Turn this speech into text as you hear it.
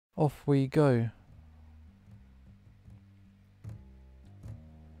Off we go.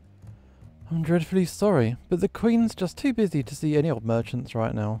 I'm dreadfully sorry, but the Queen's just too busy to see any old merchants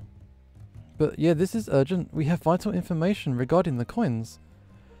right now. But yeah, this is urgent. We have vital information regarding the coins.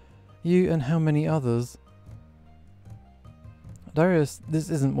 You and how many others? Darius, this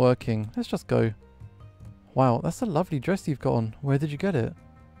isn't working. Let's just go. Wow, that's a lovely dress you've got on. Where did you get it?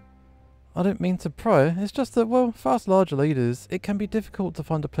 I don't mean to pry, it's just that, well, for us larger ladies, it can be difficult to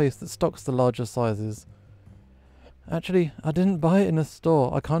find a place that stocks the larger sizes. Actually, I didn't buy it in a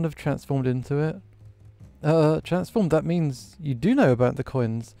store, I kind of transformed into it. Transformed, that means you do know about the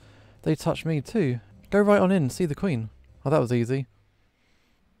coins. They touch me too. Go right on in, see the Queen. Oh, that was easy.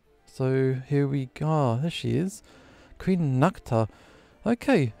 So, here we go. There she is. Queen Nakta.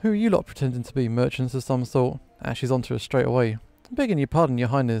 Okay, who are you lot pretending to be? Merchants of some sort? Ah, she's onto us straight away. Begging your pardon, your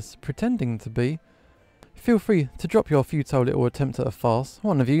highness. Pretending to be? Feel free to drop your futile little attempt at a farce.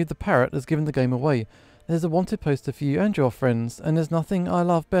 One of you, the parrot, has given the game away. There's a wanted poster for you and your friends, and there's nothing I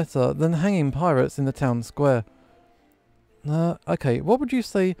love better than hanging pirates in the town square. Okay, what would you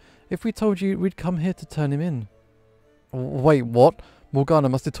say if we told you we'd come here to turn him in? Wait, what? Morgana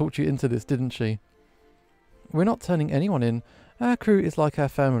must have talked you into this, didn't she? We're not turning anyone in. Our crew is like our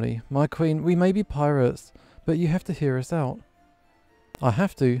family. My queen, we may be pirates, but you have to hear us out. I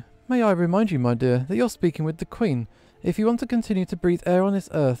have to. May I remind you, my dear, that you're speaking with the Queen. If you want to continue to breathe air on this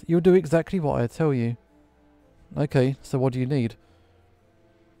earth, you'll do exactly what I tell you. Okay, so what do you need?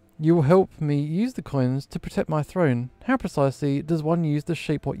 You will help me use the coins to protect my throne. How precisely does one use the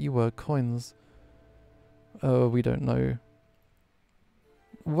shape what you were coins? We don't know.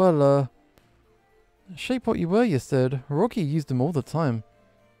 Well, shape what you were, you said. Rocky used them all the time.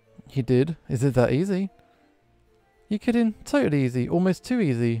 He did? Is it that easy? You kidding? Totally easy. Almost too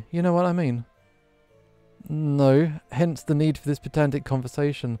easy. You know what I mean? No. Hence the need for this pedantic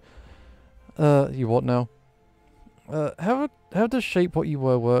conversation. You what now? How does shape what you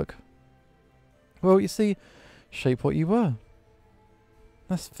were work? Well, you see, shape what you were.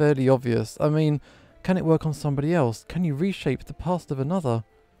 That's fairly obvious. I mean, can it work on somebody else? Can you reshape the past of another?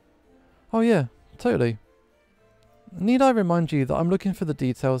 Oh yeah, totally. Need I remind you that I'm looking for the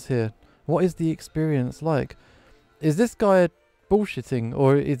details here? What is the experience like? Is this guy bullshitting,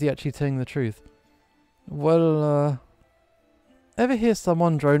 or is he actually telling the truth? Well, ever hear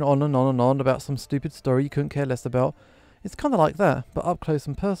someone drone on and on and on about some stupid story you couldn't care less about? It's kind of like that, but up close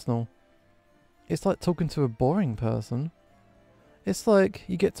and personal. It's like talking to a boring person. It's like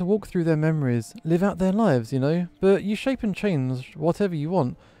you get to walk through their memories, live out their lives, you know, but you shape and change whatever you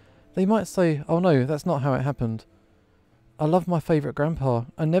want. They might say, oh no, that's not how it happened. I love my favourite grandpa.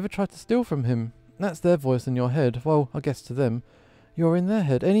 I never tried to steal from him. That's their voice in your head. Well, I guess to them. You're in their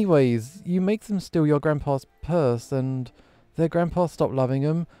head. Anyways, you make them steal your grandpa's purse and their grandpa stopped loving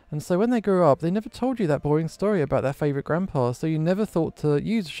them. And so when they grew up, they never told you that boring story about their favourite grandpa. So you never thought to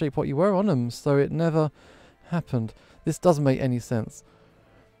use shape what you were on them. So it never happened. This doesn't make any sense.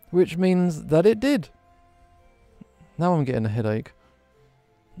 Which means that it did. Now I'm getting a headache.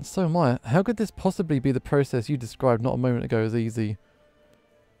 And so am I. How could this possibly be the process you described not a moment ago as easy?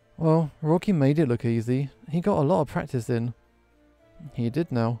 Well, Rocky made it look easy. He got a lot of practice in. He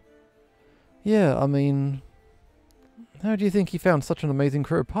did now. Yeah, I mean... How do you think he found such an amazing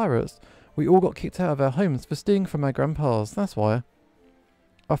crew of pirates? We all got kicked out of our homes for stealing from our grandpas, that's why.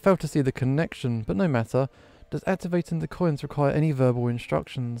 I failed to see the connection, but no matter. Does activating the coins require any verbal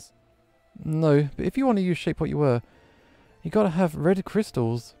instructions? No, but if you want to use shape what you were, you gotta have red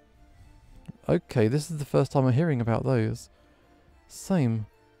crystals. Okay, this is the first time I'm hearing about those. Same.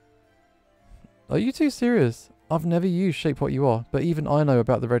 Are you too serious? I've never used shape what you are, but even I know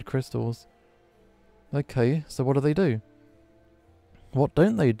about the red crystals. Okay, so what do they do? What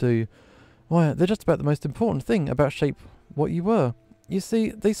don't they do? Why, they're just about the most important thing about shape what you were. You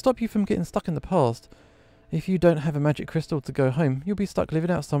see, they stop you from getting stuck in the past. If you don't have a magic crystal to go home, you'll be stuck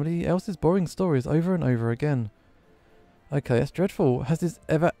living out somebody else's boring stories over and over again. Okay, that's dreadful. Has this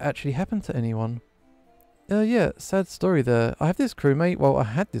ever actually happened to anyone? Yeah, sad story there. I have this crewmate. Well, I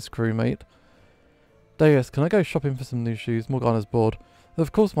had this crewmate. Darius, can I go shopping for some new shoes? Morgana's bored.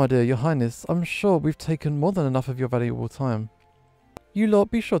 Of course, my dear, your highness. I'm sure we've taken more than enough of your valuable time. You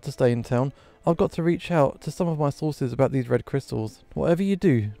lot, be sure to stay in town. I've got to reach out to some of my sources about these red crystals. Whatever you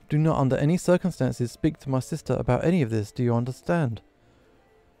do, do not under any circumstances speak to my sister about any of this, do you understand?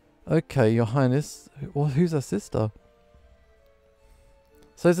 Okay, your highness. Well, who's her sister?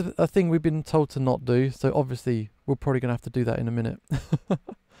 So it's a thing we've been told to not do, so obviously we're probably going to have to do that in a minute.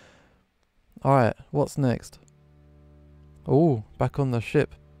 Alright, what's next? Oh, back on the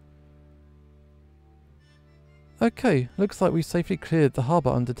ship. Okay, looks like we safely cleared the harbour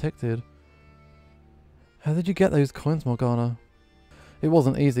undetected. How did you get those coins, Morgana? It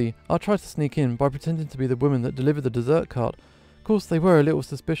wasn't easy. I tried to sneak in by pretending to be the woman that delivered the dessert cart. Of course, they were a little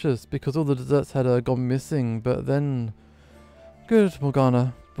suspicious because all the desserts had gone missing, but then... Good,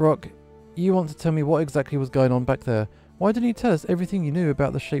 Morgana. Brock, you want to tell me what exactly was going on back there? Why didn't you tell us everything you knew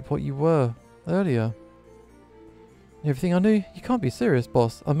about the shape what you were earlier? Everything I knew? You can't be serious,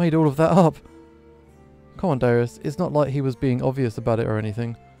 boss. I made all of that up. Come on, Darius. It's not like he was being obvious about it or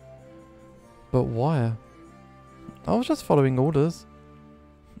anything. But why? I was just following orders.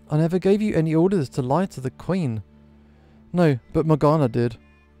 I never gave you any orders to lie to the Queen. No, but Morgana did.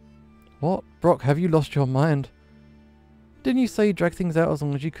 What? Brock, have you lost your mind? Didn't you say drag things out as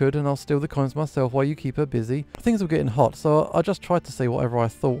long as you could and I'll steal the coins myself while you keep her busy? Things were getting hot, so I just tried to say whatever I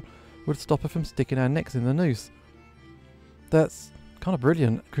thought would stop her from sticking our necks in the noose. That's kind of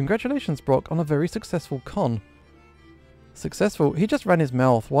brilliant. Congratulations, Brock, on a very successful con. Successful? He just ran his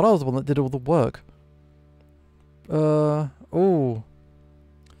mouth while I was the one that did all the work. Oh.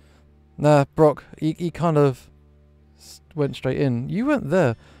 Nah, Brock, he kind of went straight in. You weren't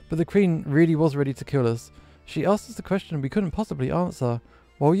there, but the Queen really was ready to kill us. She asked us a question we couldn't possibly answer.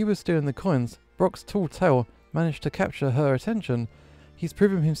 While you were stealing the coins, Brock's tall tale managed to capture her attention. He's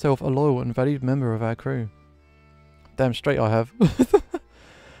proven himself a loyal and valued member of our crew. Damn straight I have.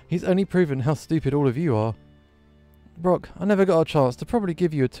 He's only proven how stupid all of you are. Brock, I never got a chance to probably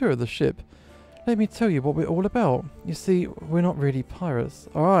give you a tour of the ship. Let me tell you what we're all about. You see, we're not really pirates.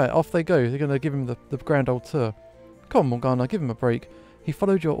 Alright, off they go. They're going to give him the grand old tour. Come on, Morgana, give him a break. He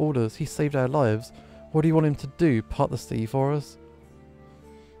followed your orders. He saved our lives. What do you want him to do? Part the sea for us?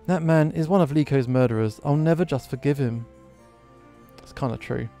 That man is one of Liko's murderers. I'll never just forgive him. It's kind of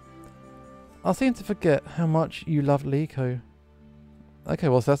true. I seem to forget how much you love Liko. Okay,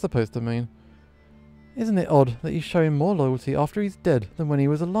 what's that supposed to mean? Isn't it odd that you show him more loyalty after he's dead than when he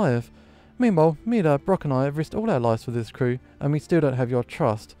was alive? Meanwhile, Mila, Brock and I have risked all our lives for this crew, and we still don't have your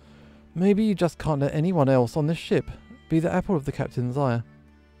trust. Maybe you just can't let anyone else on this ship be the apple of the captain's eye.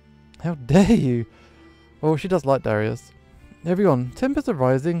 How dare you? Well, she does like Darius. Everyone, tempers are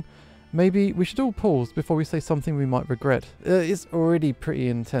rising. Maybe we should all pause before we say something we might regret. It's already pretty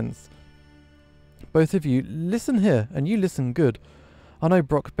intense. Both of you, listen here, and you listen good. I know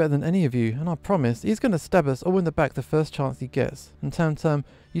Brock better than any of you, and I promise he's going to stab us all in the back the first chance he gets. And Tam Tam,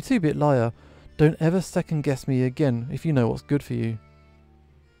 you two-bit liar, don't ever second-guess me again if you know what's good for you.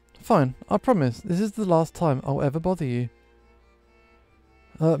 Fine, I promise, this is the last time I'll ever bother you.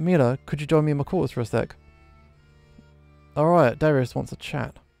 Mila, could you join me in my quarters for a sec? Alright, Darius wants a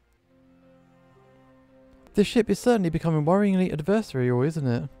chat. This ship is certainly becoming worryingly adversarial, isn't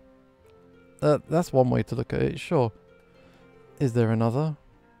it? That's one way to look at it, sure. Is there another?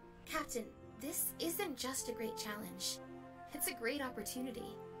 Captain, this isn't just a great challenge. It's a great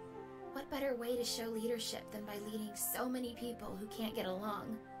opportunity. What better way to show leadership than by leading so many people who can't get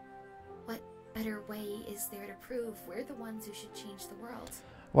along? What better way is there to prove we're the ones who should change the world?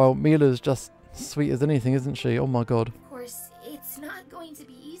 Well, Mila's just sweet as anything, isn't she? Oh my god. Of course, it's not going to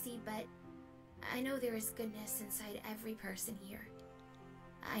be easy, but I know there is goodness inside every person here.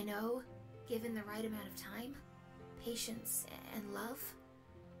 I know, given the right amount of time, patience, and love,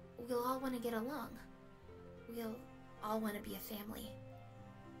 we'll all want to get along. We'll all want to be a family.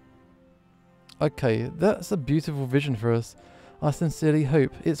 Okay, that's a beautiful vision for us. I sincerely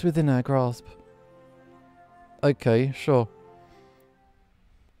hope it's within our grasp. Okay, sure.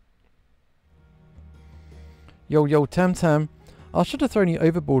 Yo, Tam Tam. I should have thrown you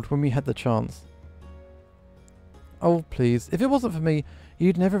overboard when we had the chance. Oh, please. If it wasn't for me,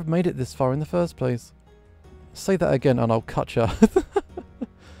 you'd never have made it this far in the first place. Say that again and I'll cut you.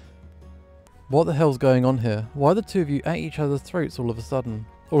 What the hell's going on here? Why are the two of you at each other's throats all of a sudden?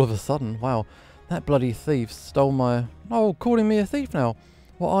 All of a sudden? Wow. That bloody thief stole my... Oh, calling me a thief now.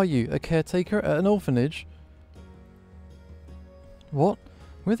 What are you? A caretaker at an orphanage? What?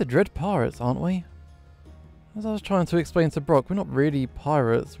 We're the Dread Pirates, aren't we? As I was trying to explain to Brock, we're not really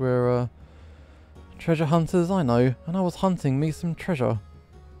pirates. We're, treasure hunters, I know. And I was hunting me some treasure.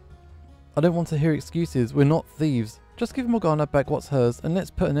 I don't want to hear excuses. We're not thieves. Just give Morgana back what's hers and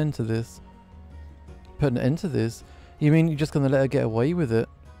let's put an end to this. Put an end to this? You mean you're just going to let her get away with it?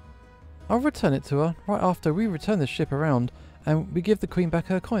 I'll return it to her right after we return the ship around and we give the Queen back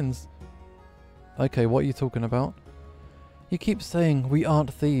her coins. Okay, what are you talking about? You keep saying we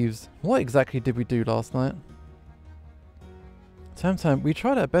aren't thieves. What exactly did we do last night? Tam Tam, we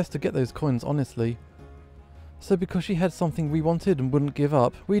tried our best to get those coins, honestly. So because she had something we wanted and wouldn't give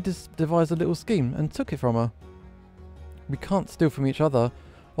up, we just devised a little scheme and took it from her. We can't steal from each other,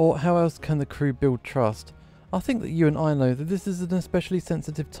 or how else can the crew build trust? I think that you and I know that this is an especially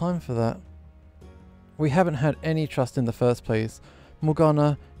sensitive time for that. We haven't had any trust in the first place.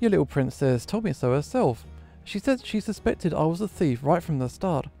 Morgana, your little princess, told me so herself. She said she suspected I was a thief right from the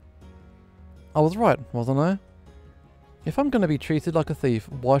start. I was right, wasn't I? If I'm going to be treated like a thief,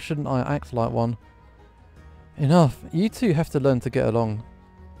 why shouldn't I act like one? Enough. You two have to learn to get along.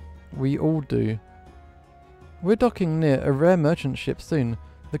 We all do. We're docking near a rare merchant ship soon.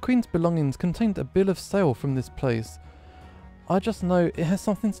 The Queen's belongings contained a bill of sale from this place. I just know it has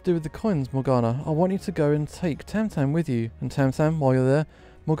something to do with the coins, Morgana. I want you to go and take Tamtam with you. And Tamtam, while you're there,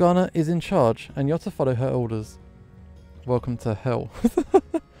 Morgana is in charge, and you're to follow her orders. Welcome to hell.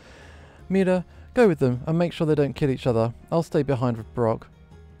 Mira, go with them, and make sure they don't kill each other. I'll stay behind with Brock.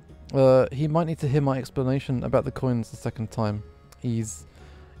 He might need to hear my explanation about the coins the second time.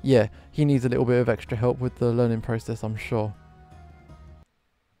 Yeah, he needs a little bit of extra help with the learning process, I'm sure.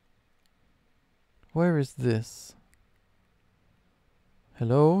 Where is this?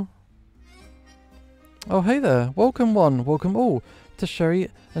 Hello? Oh, hey there. Welcome one, welcome all to Sherry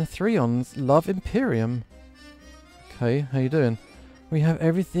and Threon's Love Imperium. Okay, how you doing? We have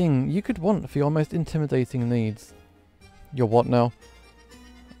everything you could want for your most intimidating needs. Your what now?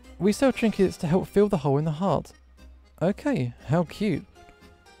 We sell trinkets to help fill the hole in the heart. Okay, how cute.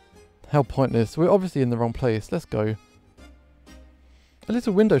 How pointless. We're obviously in the wrong place. Let's go. A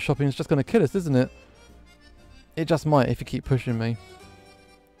little window shopping is just going to kill us, isn't it? It just might if you keep pushing me.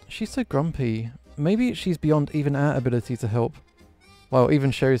 She's so grumpy. Maybe she's beyond even our ability to help. Well,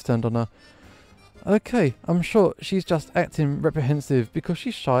 even Sherry's turned on her. Okay, I'm sure she's just acting reprehensive because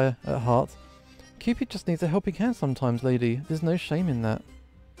she's shy at heart. Cupid just needs a helping hand sometimes, lady. There's no shame in that.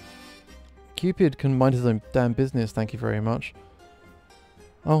 Cupid can mind his own damn business, thank you very much.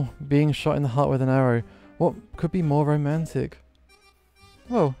 Oh, being shot in the heart with an arrow. What could be more romantic?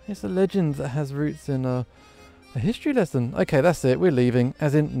 Well, it's a legend that has roots in a history lesson. Okay, that's it. We're leaving.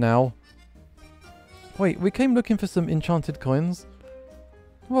 As in now. Wait, we came looking for some enchanted coins?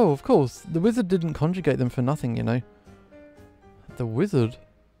 Well, of course. The wizard didn't conjugate them for nothing, you know. The wizard?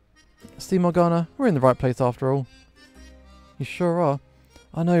 See, Morgana, we're in the right place after all. You sure are.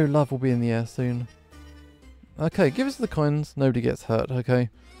 I know love will be in the air soon. Okay, give us the coins. Nobody gets hurt, okay?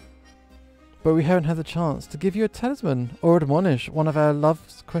 But we haven't had the chance to give you a talisman or admonish one of our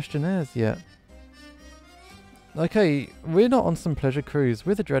love's questionnaires yet. Okay, we're not on some pleasure cruise.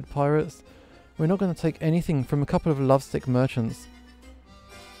 We're the Dread Pirates. We're not going to take anything from a couple of lovesick merchants.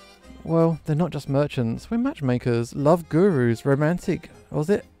 Well, they're not just merchants. We're matchmakers, love gurus, romantic, or was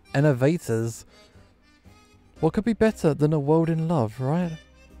it innovators? What could be better than a world in love, right?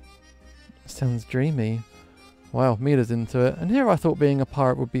 Sounds dreamy. Wow, Mila's into it. And here I thought being a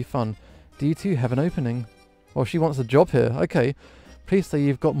pirate would be fun. Do you two have an opening? Well, she wants a job here. Okay. Please say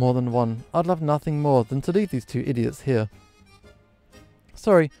you've got more than one. I'd love nothing more than to leave these two idiots here.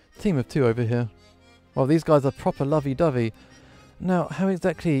 Sorry, team of two over here. Well, these guys are proper lovey-dovey. Now, how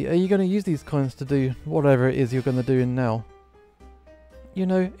exactly are you going to use these coins to do whatever it is you're going to do in now? You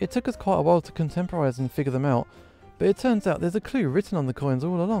know, it took us quite a while to contemporize and figure them out, but it turns out there's a clue written on the coins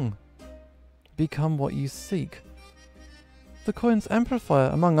all along. Become what you seek. The coins amplify,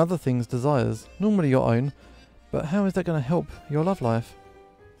 among other things, desires, normally your own, but how is that going to help your love life?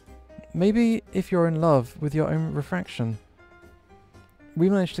 Maybe if you're in love with your own refraction. We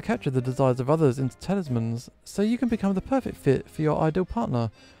managed to capture the desires of others into talismans, so you can become the perfect fit for your ideal partner.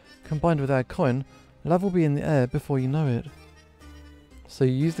 Combined with our coin, love will be in the air before you know it. So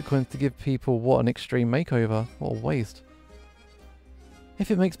you use the coins to give people, what, an extreme makeover? What a waste. If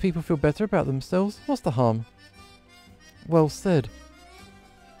it makes people feel better about themselves, what's the harm? Well said.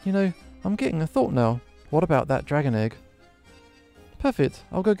 You know, I'm getting a thought now. What about that dragon egg? Perfect,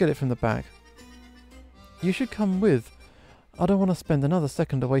 I'll go get it from the back. You should come with. I don't want to spend another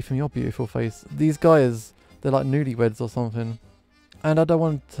second away from your beautiful face. These guys, they're like newlyweds or something. And I don't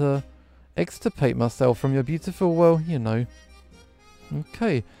want to extirpate myself from your beautiful, well, you know.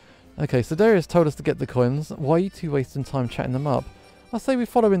 Okay. Okay, so Darius told us to get the coins. Why are you two wasting time chatting them up? I say we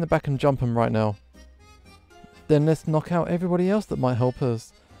follow in the back and jump them right now. Then let's knock out everybody else that might help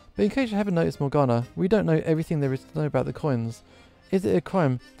us. But in case you haven't noticed, Morgana, we don't know everything there is to know about the coins. Is it a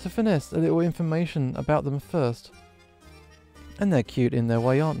crime to finesse a little information about them first? And they're cute in their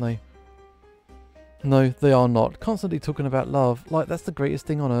way, aren't they? No, they are not. Constantly talking about love, like that's the greatest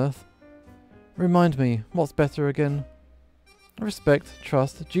thing on earth. Remind me, what's better again? Respect,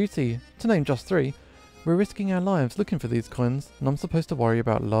 trust, duty, to name just 3. We're risking our lives looking for these coins, and I'm supposed to worry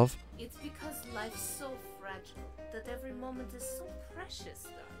about love. It's because life's so fragile that every moment is so precious,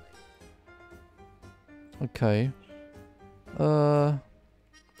 darling. Okay.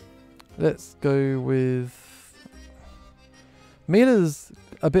 Let's go with Mila's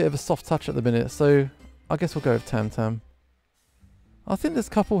a bit of a soft touch at the minute, so I guess we'll go with Tam Tam. I think this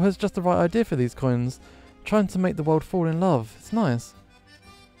couple has just the right idea for these coins, trying to make the world fall in love. It's nice.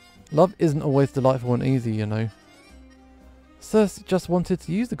 Love isn't always delightful and easy, you know. Circe just wanted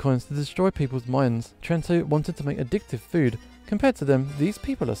to use the coins to destroy people's minds. Trento wanted to make addictive food. Compared to them, these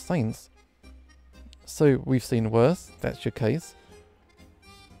people are saints. So we've seen worse, that's your case.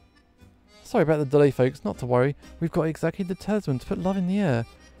 Sorry about the delay, folks, not to worry. We've got exactly the talisman to put love in the air.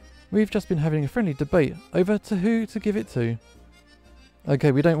 We've just been having a friendly debate over to who to give it to.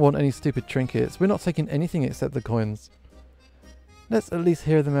 Okay, we don't want any stupid trinkets. We're not taking anything except the coins. Let's at least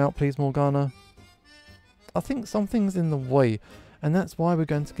hear them out, please, Morgana. I think something's in the way, and that's why we're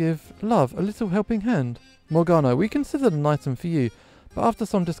going to give love a little helping hand. Morgana, we considered an item for you, but after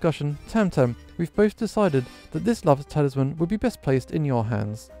some discussion, Tam Tam, we've both decided that this love talisman would be best placed in your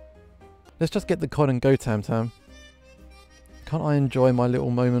hands. Let's just get the coin and go, Tam Tam. Can't I enjoy my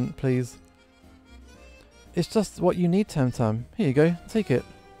little moment, please? It's just what you need, Tam Tam. Here you go, take it.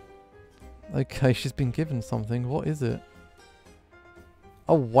 Okay, she's been given something. What is it?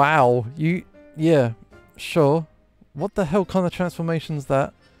 Oh, wow. Yeah, sure. What the hell kind of transformation's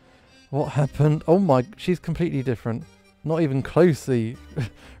that? What happened? Oh my, she's completely different. Not even closely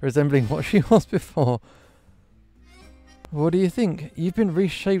resembling what she was before. What do you think? You've been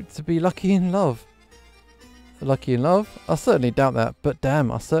reshaped to be lucky in love. Lucky in love? I certainly doubt that, but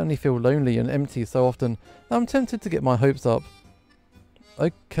damn, I certainly feel lonely and empty so often that I'm tempted to get my hopes up.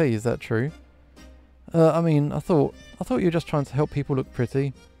 Okay, is that true? I mean, I thought you were just trying to help people look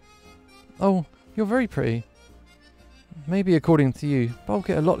pretty. Oh, you're very pretty. Maybe according to you, but I'll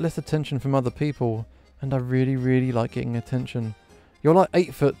get a lot less attention from other people, and I really, really like getting attention. You're like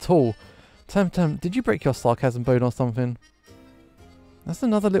 8 foot tall. Tam Tam, did you break your sarcasm bone or something? That's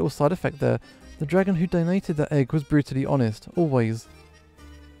another little side effect there. The dragon who donated that egg was brutally honest, always.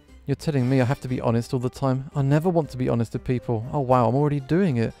 You're telling me I have to be honest all the time? I never want to be honest with people. Oh wow, I'm already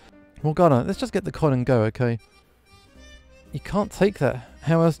doing it. Morgana, let's just get the coin and go, okay? You can't take that.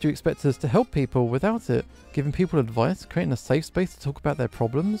 How else do you expect us to help people without it? Giving people advice? Creating a safe space to talk about their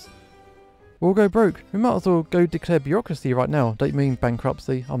problems? We'll go broke. We might as well go declare bureaucracy right now. Don't you mean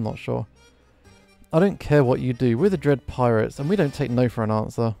bankruptcy? I'm not sure. I don't care what you do. We're the Dread Pirates, and we don't take no for an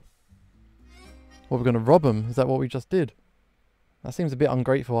answer. What, we're going to rob them? Is that what we just did? That seems a bit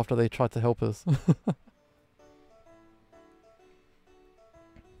ungrateful after they tried to help us.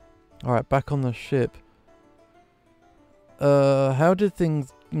 Alright, back on the ship. How did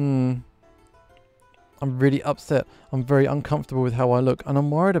things... I'm really upset. I'm very uncomfortable with how I look, and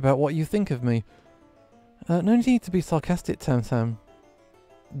I'm worried about what you think of me. No need to be sarcastic, Tam Tam.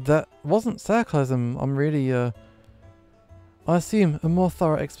 That wasn't sarcasm. I'm really, I assume a more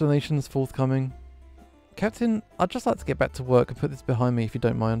thorough explanation is forthcoming. Captain, I'd just like to get back to work and put this behind me if you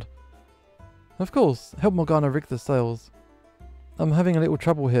don't mind. Of course. Help Morgana rig the sails. I'm having a little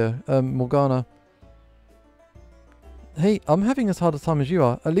trouble here, Morgana. Hey, I'm having as hard a time as you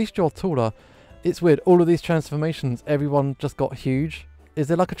are. At least you're taller. It's weird, all of these transformations, everyone just got huge. Is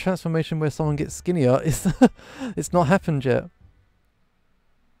there like a transformation where someone gets skinnier? It's not happened yet.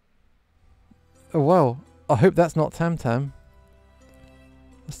 Oh well, I hope that's not Tam Tam.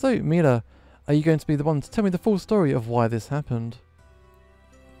 So, Mila, are you going to be the one to tell me the full story of why this happened?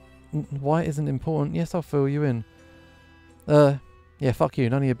 Why isn't important? Yes, I'll fill you in. Yeah, fuck you,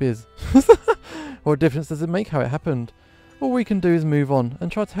 none of your biz. What difference does it make how it happened? All we can do is move on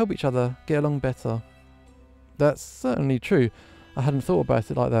and try to help each other get along better. That's certainly true. I hadn't thought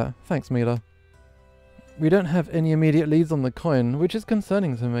about it like that. Thanks, Mila. We don't have any immediate leads on the coin, which is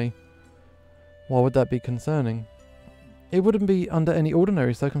concerning to me. Why would that be concerning? It wouldn't be under any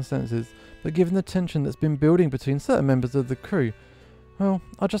ordinary circumstances, but given the tension that's been building between certain members of the crew, well,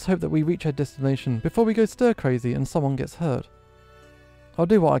 I just hope that we reach our destination before we go stir crazy and someone gets hurt. I'll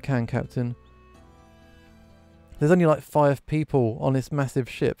do what I can, Captain. There's only like 5 people on this massive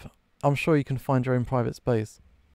ship. I'm sure you can find your own private space.